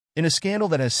in a scandal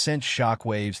that has sent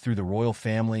shockwaves through the royal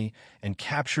family and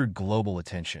captured global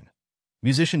attention.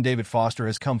 Musician David Foster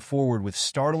has come forward with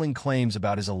startling claims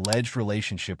about his alleged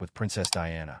relationship with Princess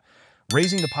Diana,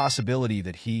 raising the possibility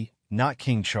that he, not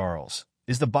King Charles,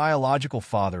 is the biological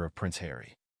father of Prince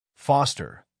Harry.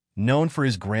 Foster, known for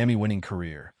his Grammy-winning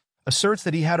career, asserts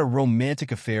that he had a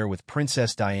romantic affair with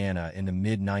Princess Diana in the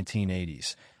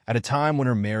mid-1980s, at a time when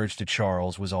her marriage to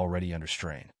Charles was already under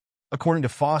strain. According to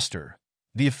Foster,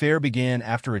 the affair began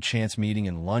after a chance meeting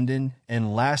in London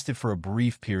and lasted for a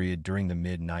brief period during the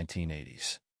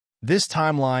mid-1980s. This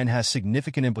timeline has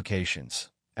significant implications,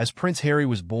 as Prince Harry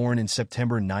was born in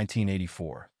September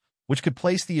 1984, which could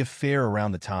place the affair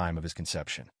around the time of his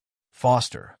conception.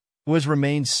 Foster, who has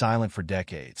remained silent for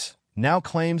decades, now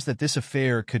claims that this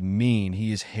affair could mean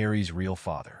he is Harry's real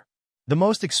father. The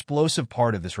most explosive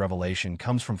part of this revelation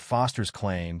comes from Foster's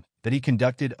claim that he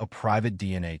conducted a private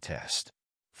DNA test.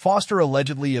 Foster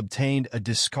allegedly obtained a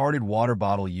discarded water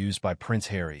bottle used by Prince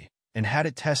Harry and had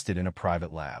it tested in a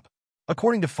private lab.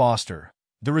 According to Foster,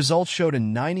 the results showed a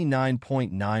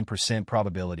 99.9%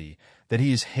 probability that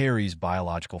he is Harry's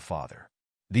biological father.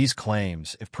 These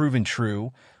claims, if proven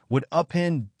true, would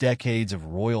upend decades of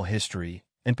royal history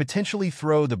and potentially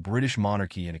throw the British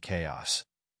monarchy into chaos,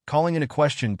 calling into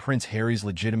question Prince Harry's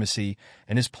legitimacy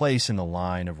and his place in the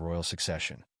line of royal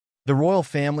succession. The royal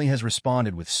family has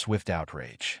responded with swift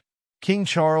outrage. King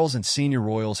Charles and senior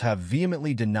royals have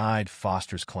vehemently denied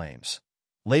Foster's claims,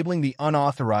 labeling the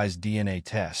unauthorized DNA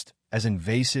test as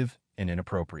invasive and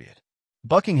inappropriate.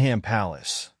 Buckingham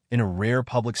Palace, in a rare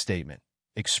public statement,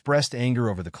 expressed anger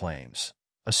over the claims,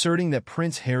 asserting that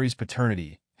Prince Harry's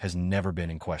paternity has never been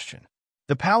in question.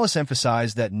 The palace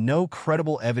emphasized that no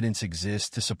credible evidence exists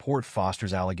to support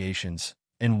Foster's allegations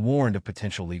and warned of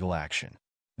potential legal action.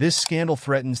 This scandal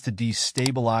threatens to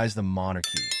destabilize the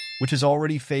monarchy, which has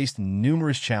already faced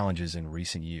numerous challenges in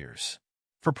recent years.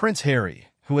 For Prince Harry,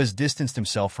 who has distanced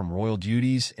himself from royal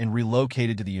duties and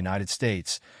relocated to the United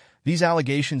States, these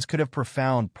allegations could have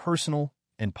profound personal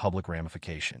and public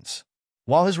ramifications.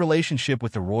 While his relationship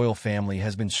with the royal family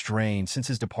has been strained since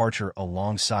his departure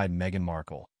alongside Meghan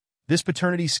Markle, this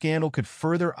paternity scandal could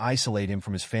further isolate him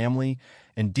from his family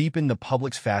and deepen the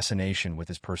public's fascination with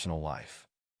his personal life.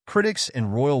 Critics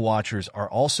and royal watchers are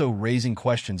also raising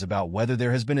questions about whether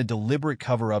there has been a deliberate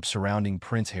cover-up surrounding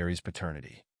Prince Harry's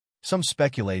paternity. Some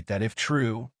speculate that, if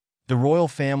true, the royal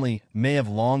family may have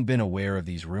long been aware of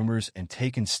these rumors and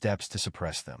taken steps to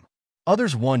suppress them.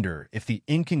 Others wonder if the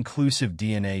inconclusive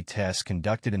DNA tests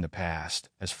conducted in the past,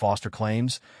 as Foster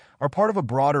claims, are part of a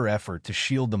broader effort to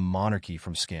shield the monarchy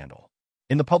from scandal.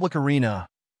 In the public arena,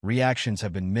 reactions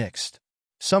have been mixed.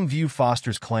 Some view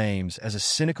Foster's claims as a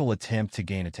cynical attempt to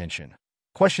gain attention,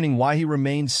 questioning why he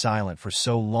remained silent for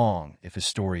so long if his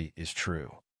story is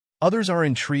true. Others are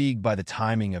intrigued by the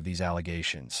timing of these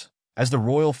allegations, as the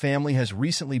royal family has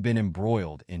recently been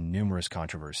embroiled in numerous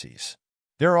controversies.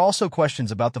 There are also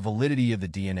questions about the validity of the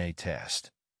DNA test,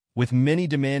 with many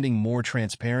demanding more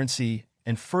transparency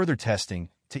and further testing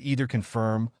to either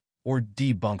confirm or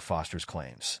debunk Foster's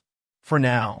claims. For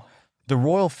now, the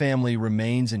royal family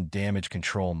remains in damage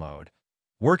control mode,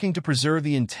 working to preserve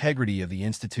the integrity of the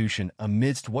institution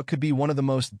amidst what could be one of the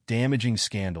most damaging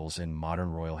scandals in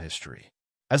modern royal history.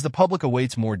 As the public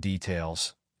awaits more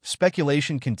details,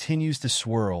 speculation continues to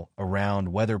swirl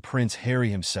around whether Prince Harry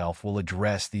himself will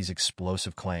address these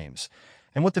explosive claims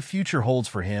and what the future holds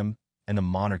for him and the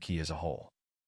monarchy as a whole.